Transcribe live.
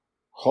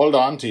Hold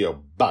on to your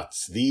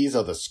butts. These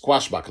are the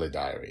Squashbuckler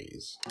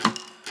Diaries.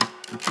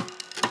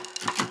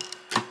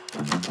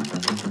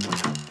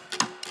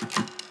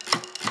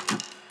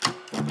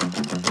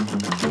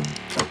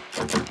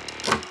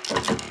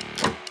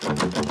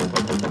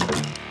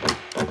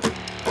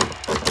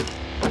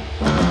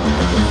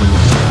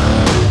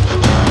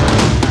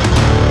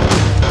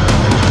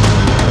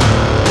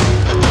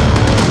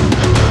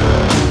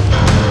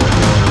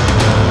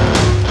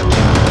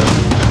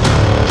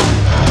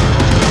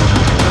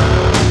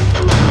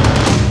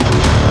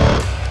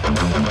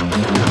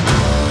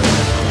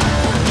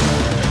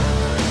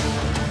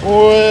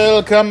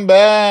 Welcome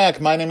back.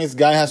 My name is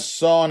Guy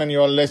Hasson, and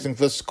you're listening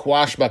to the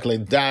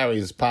Squashbuckler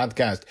Diaries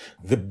podcast,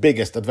 the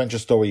biggest adventure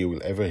story you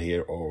will ever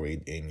hear or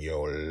read in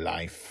your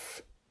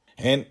life.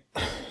 And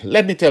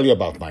let me tell you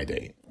about my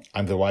day.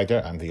 I'm the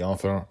writer, I'm the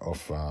author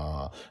of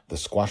the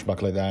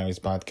Squashbuckler Diaries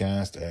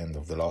podcast and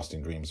of the Lost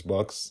in Dreams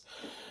books.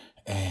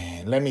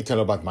 And let me tell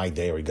you about my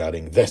day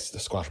regarding the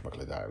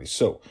Squashbuckler Diaries.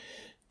 So,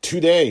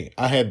 today,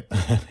 I had,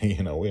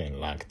 we're in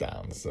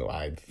lockdown, so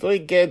I had 3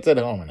 kids at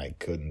home and I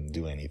couldn't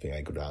do anything.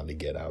 I could hardly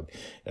get out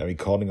a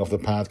recording of the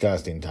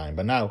podcast in time.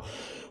 But now,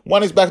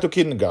 one is back to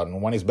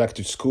kindergarten, one is back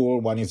to school,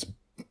 one is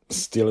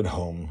still at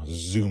home,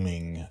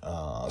 Zooming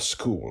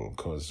school,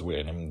 because we're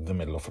in the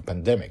middle of a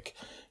pandemic.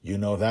 You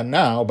know that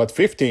now, but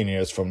 15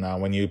 years from now,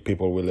 when you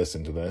people will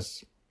listen to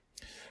this,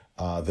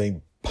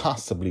 they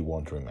possibly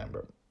won't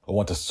remember or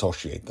won't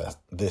associate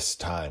this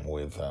time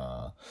with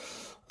the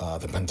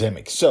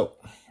pandemic. So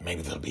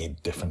maybe there'll be a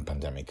different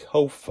pandemic.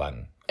 Oh,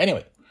 fun.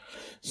 Anyway,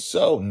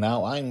 so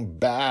now I'm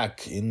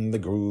back in the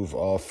groove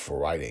of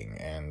writing,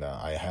 and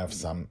I have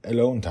some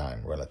alone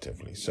time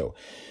relatively. So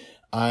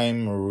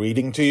I'm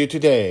reading to you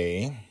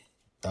today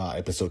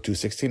episode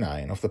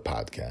 269 of the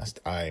podcast.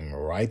 I'm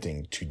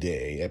writing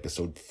today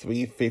episode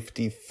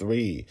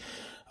 353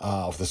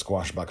 of the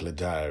Squashbuckler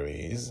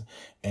Diaries,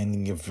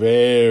 and a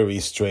very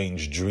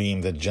strange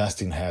dream that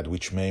Justin had,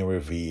 which may or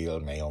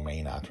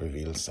may not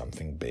reveal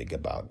something big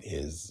about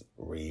his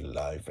real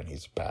life and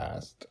his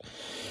past.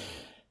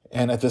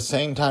 And at the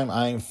same time,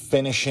 I'm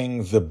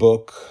finishing the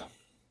book,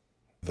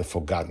 The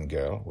Forgotten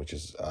Girl, which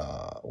is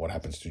what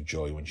happens to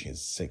Joy when she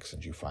is 6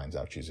 and she finds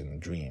out she's in a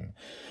dream.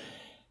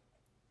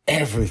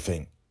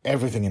 Everything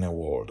in the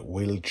world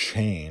will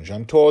change.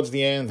 I'm towards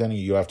the end, and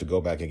you have to go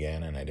back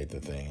again and edit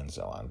the thing and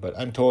so on. But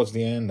I'm towards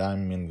the end.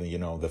 I'm in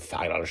the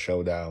final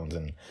showdowns.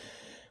 And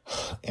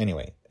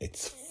anyway,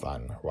 it's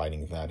fun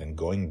writing that and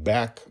going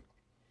back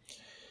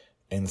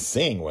and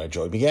seeing where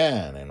Joy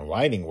began and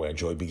writing where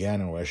Joy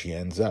began and where she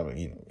ends up.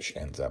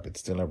 It's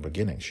still her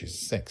beginning. She's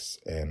 6.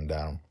 And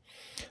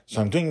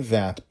so I'm doing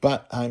that,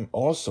 but I'm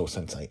also,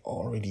 since I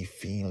already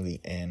feel the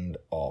end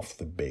of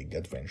the big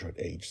adventure at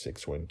age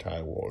 6 where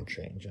entire world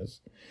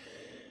changes,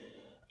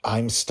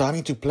 I'm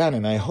starting to plan,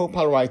 and I hope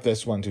I'll write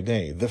this one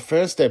today, the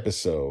first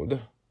episode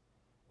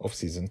of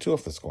season 2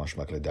 of the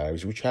Squashbuckler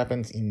Diaries, which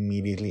happens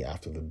immediately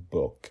after the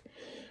book.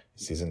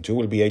 Season 2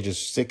 will be ages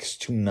 6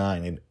 to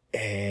 9,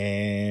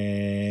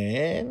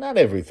 and not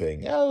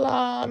everything. A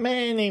lot,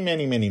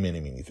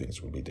 many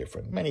things will be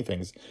different. Many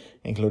things,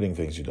 including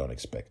things you don't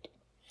expect.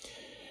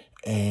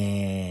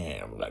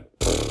 And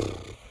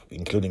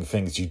including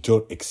things you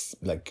don't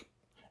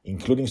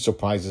including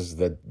surprises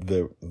that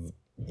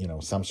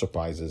some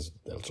surprises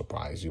they'll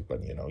surprise you,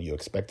 but you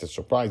expected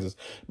surprises,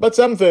 but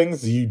some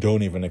things you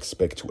don't even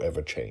expect to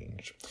ever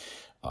change.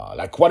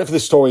 Like, what if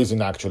the story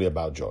isn't actually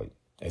about Joy?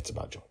 It's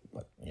about Joy,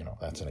 but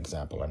that's an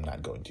example I'm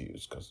not going to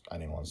use because I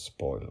didn't want to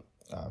spoil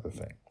the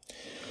thing.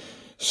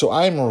 So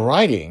I'm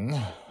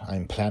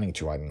planning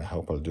to write, and I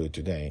hope I'll do it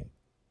today,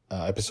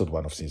 episode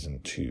 1 of season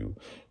 2,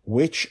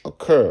 which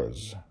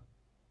occurs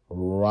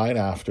right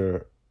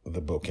after the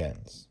book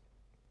ends.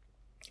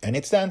 And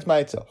it stands by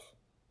itself.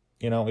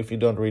 If you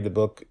don't read the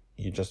book,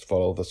 you just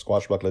follow the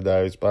Squashbuckler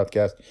Diaries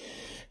podcast,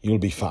 you'll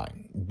be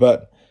fine.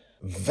 But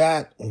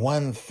that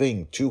one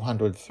thing,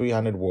 200,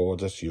 300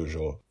 words as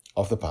usual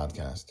of the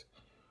podcast,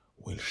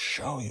 will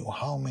show you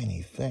how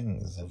many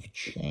things have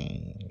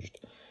changed.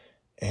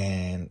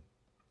 And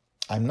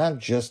I'm not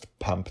just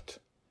pumped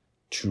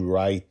to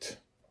write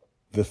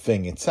the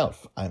thing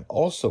itself. I'm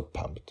also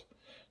pumped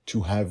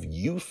to have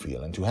you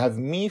feel and to have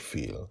me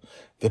feel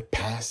the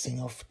passing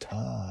of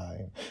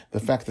time.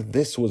 The fact that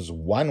this was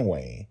one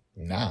way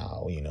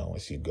now,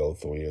 as you go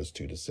through years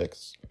 2 to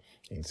 6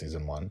 in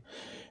season 1.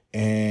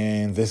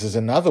 And this is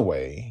another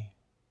way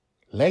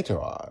later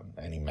on.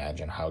 And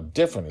imagine how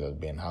different it'll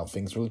be and how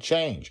things will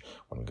change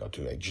when we go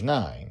to age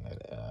 9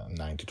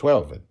 to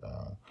 12 at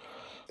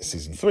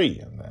season 3.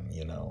 And then,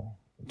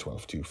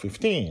 12 to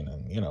 15,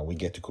 and we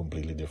get to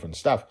completely different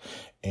stuff,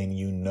 and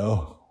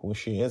who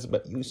she is,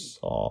 but you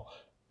saw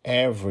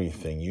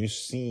everything. You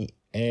see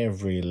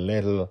every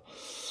little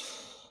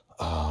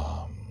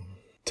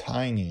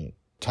tiny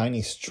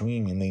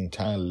stream in the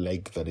entire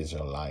lake that is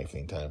her life. The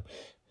entire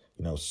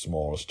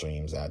small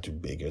streams add to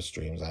bigger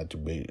streams, added to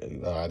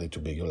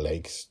bigger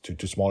lakes,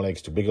 to small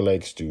lakes, to bigger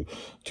lakes, to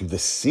the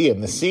sea,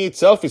 and the sea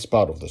itself is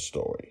part of the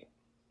story.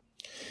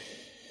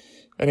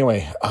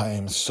 Anyway, I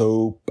am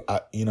so,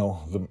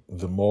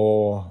 the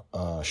more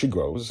she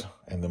grows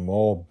and the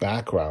more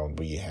background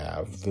we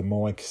have, the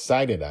more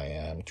excited I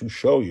am to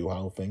show you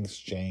how things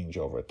change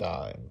over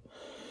time.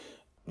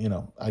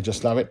 I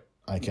just love it.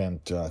 I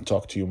can't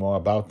talk to you more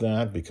about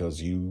that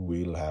because you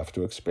will have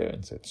to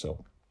experience it.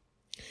 So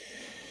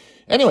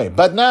anyway,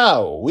 but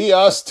now we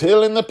are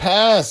still in the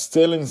past,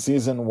 still in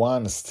season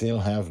 1,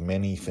 still have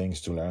many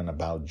things to learn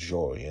about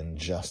Joy and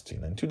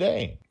Justin. And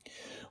today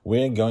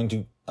we're going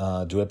to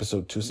do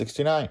episode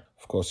 269.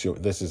 Of course,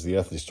 this is the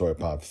Earth Destroyer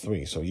part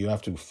 3, so you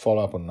have to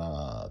follow up on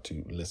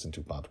to listen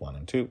to part 1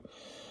 and 2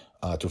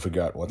 to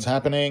figure out what's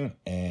happening.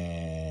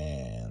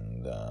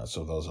 And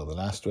so those are the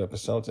last 2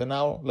 episodes. And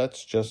now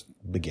let's just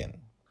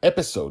begin.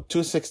 Episode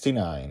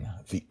 269,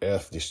 The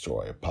Earth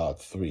Destroyer part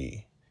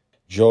 3.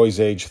 Joy's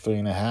age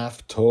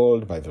 3.5,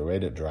 told by the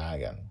Red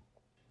Dragon.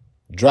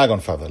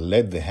 Dragonfather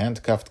led the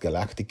handcuffed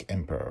Galactic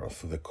Emperor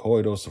through the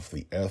corridors of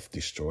the Earth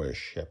Destroyer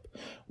ship,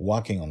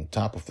 walking on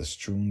top of the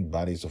strewn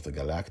bodies of the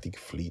galactic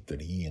fleet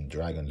that he and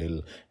Dragon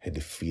Little had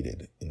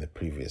defeated in the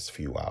previous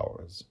few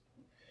hours.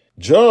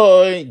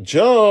 Joy!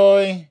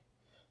 Joy!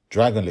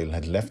 Dragon Little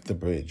had left the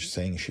bridge,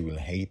 saying she will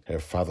hate her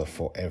father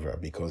forever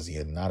because he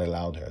had not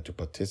allowed her to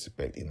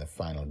participate in the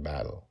final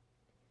battle.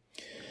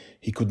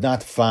 He could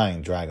not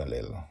find Dragon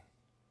Little.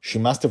 She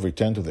must have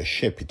returned to the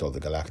ship, he told the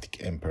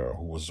Galactic Emperor,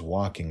 who was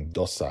walking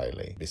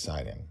docilely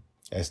beside him,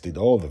 as did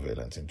all the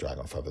villains in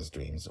Dragonfather's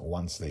dreams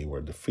once they were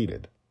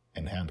defeated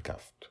and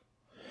handcuffed.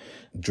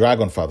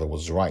 Dragonfather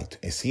was right.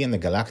 As he and the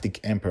Galactic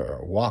Emperor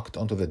walked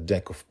onto the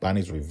deck of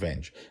Bunny's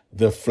Revenge,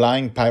 the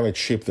flying pirate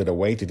ship that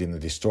awaited in the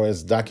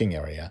destroyer's docking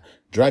area,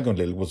 Dragon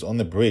Little was on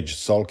the bridge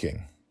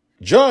sulking.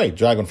 Joy,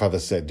 Dragonfather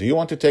said, do you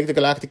want to take the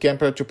Galactic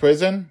Emperor to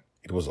prison?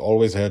 It was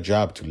always her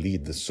job to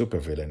lead the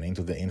supervillain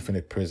into the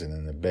infinite prison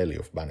in the belly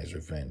of Bunny's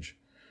Revenge.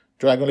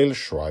 Dragon Little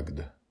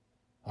shrugged.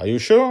 Are you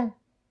sure?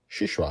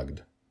 She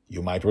shrugged.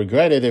 You might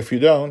regret it if you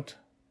don't.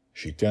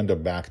 She turned her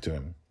back to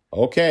him.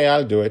 Okay,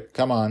 I'll do it.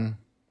 Come on.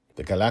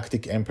 The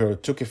Galactic Emperor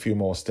took a few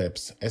more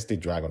steps, as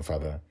did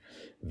Dragonfather.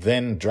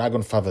 Then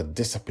Dragonfather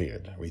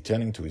disappeared,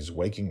 returning to his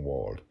waking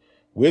world.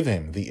 With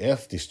him, the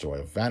Earth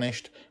Destroyer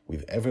vanished,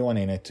 with everyone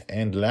in it,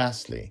 and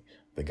lastly,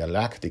 the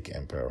Galactic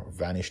Emperor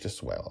vanished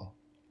as well.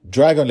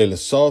 Dragon Little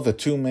saw the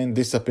 2 men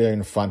disappear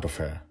in front of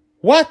her.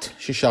 What?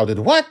 She shouted.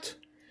 What?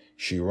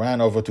 She ran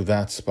over to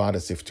that spot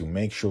as if to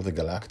make sure the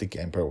Galactic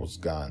Emperor was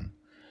gone.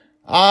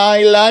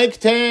 I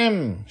liked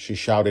him, she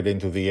shouted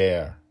into the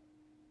air.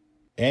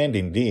 And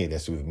indeed,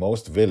 as with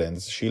most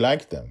villains, she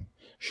liked them.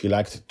 She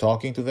liked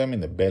talking to them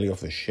in the belly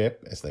of the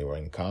ship as they were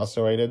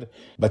incarcerated,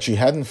 but she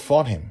hadn't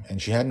fought him, and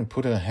she hadn't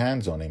put her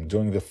hands on him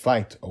during the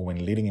fight or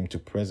when leading him to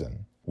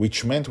prison,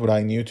 which meant what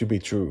I knew to be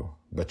true,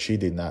 but she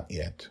did not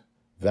yet.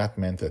 That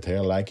meant that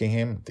her liking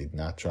him did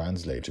not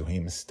translate to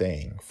him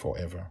staying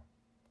forever.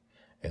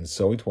 And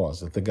so it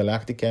was that the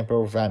Galactic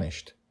Emperor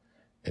vanished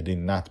and did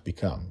not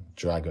become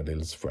Dragon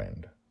Little's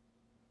friend.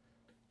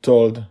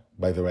 Told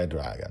by the Red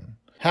Dragon.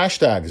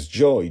 Hashtags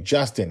Joy,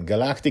 Justin,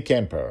 Galactic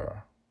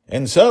Emperor.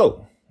 And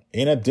so,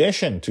 in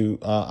addition to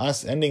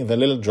us ending the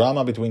little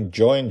drama between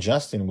Joy and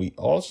Justin, we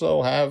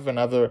also have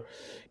another,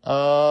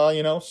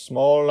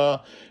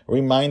 small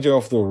reminder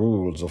of the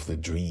rules of the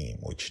dream,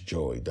 which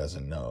Joy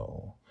doesn't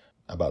know.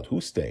 About who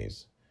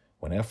stays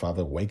when her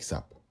father wakes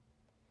up.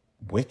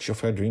 Which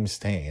of her dreams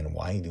stay and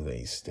why do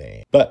they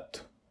stay?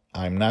 But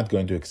I'm not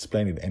going to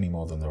explain it any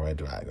more than the Red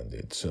Dragon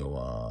did.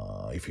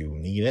 So if you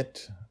need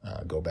it,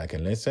 go back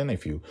and listen.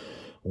 If you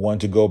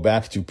want to go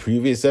back to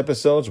previous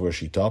episodes where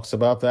she talks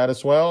about that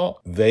as well,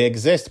 they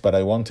exist, but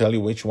I won't tell you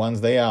which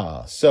ones they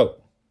are. So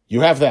you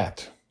have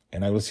that.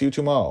 And I will see you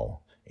tomorrow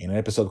in an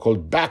episode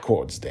called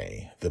Backwards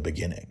Day, The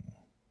Beginning.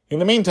 In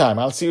the meantime,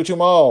 I'll see you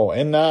tomorrow.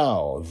 And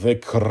now, the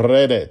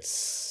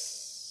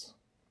credits.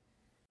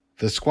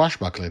 The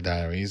Squashbuckler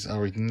Diaries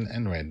are written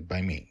and read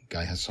by me,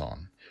 Guy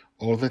Hasson.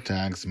 All the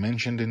tags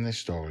mentioned in this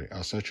story are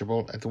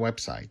searchable at the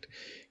website.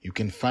 You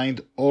can find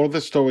all the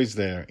stories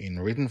there in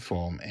written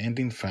form and,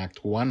 in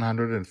fact,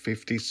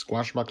 150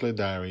 Squashbuckler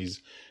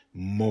Diaries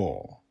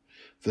more.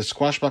 The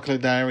Squashbuckler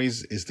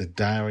Diaries is the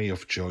diary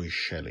of Joy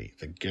Shelley,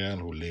 the girl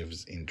who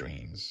lives in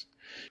dreams.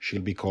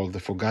 She'll be called the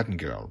Forgotten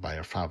Girl by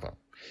her father.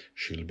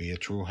 She'll be a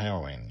true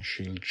heroine.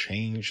 She'll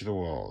change the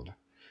world.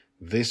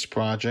 This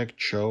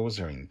project shows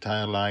her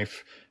entire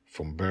life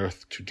from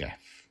birth to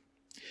death.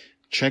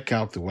 Check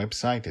out the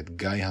website at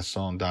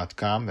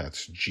guyhasson.com.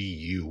 That's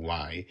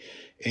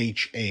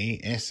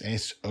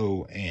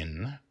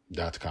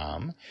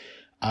GUYHASSON.com.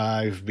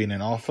 I've been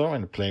an author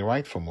and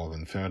playwright for more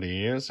than 30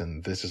 years,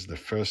 and this is the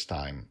first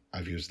time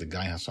I've used the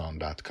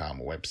guyhasson.com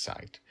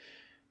website,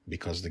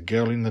 because The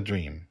Girl in the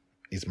Dream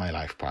is my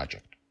life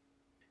project.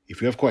 If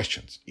you have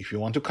questions, if you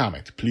want to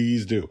comment,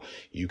 please do.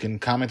 You can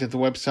comment at the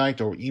website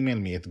or email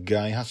me at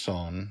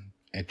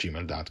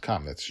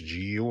guyhasson@gmail.com. That's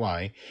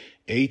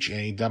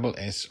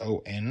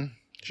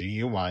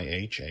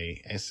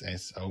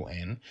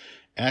GUYHASSON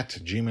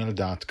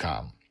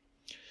 @gmail.com.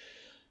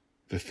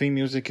 The theme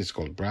music is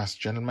called Brass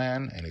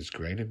Gentleman and is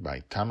created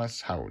by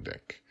Thomas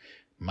Howardek.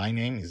 My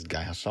name is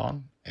Guy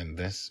Hasson, and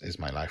this is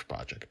my life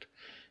project.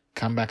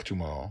 Come back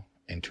tomorrow,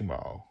 and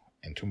tomorrow,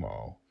 and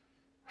tomorrow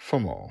for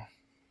more.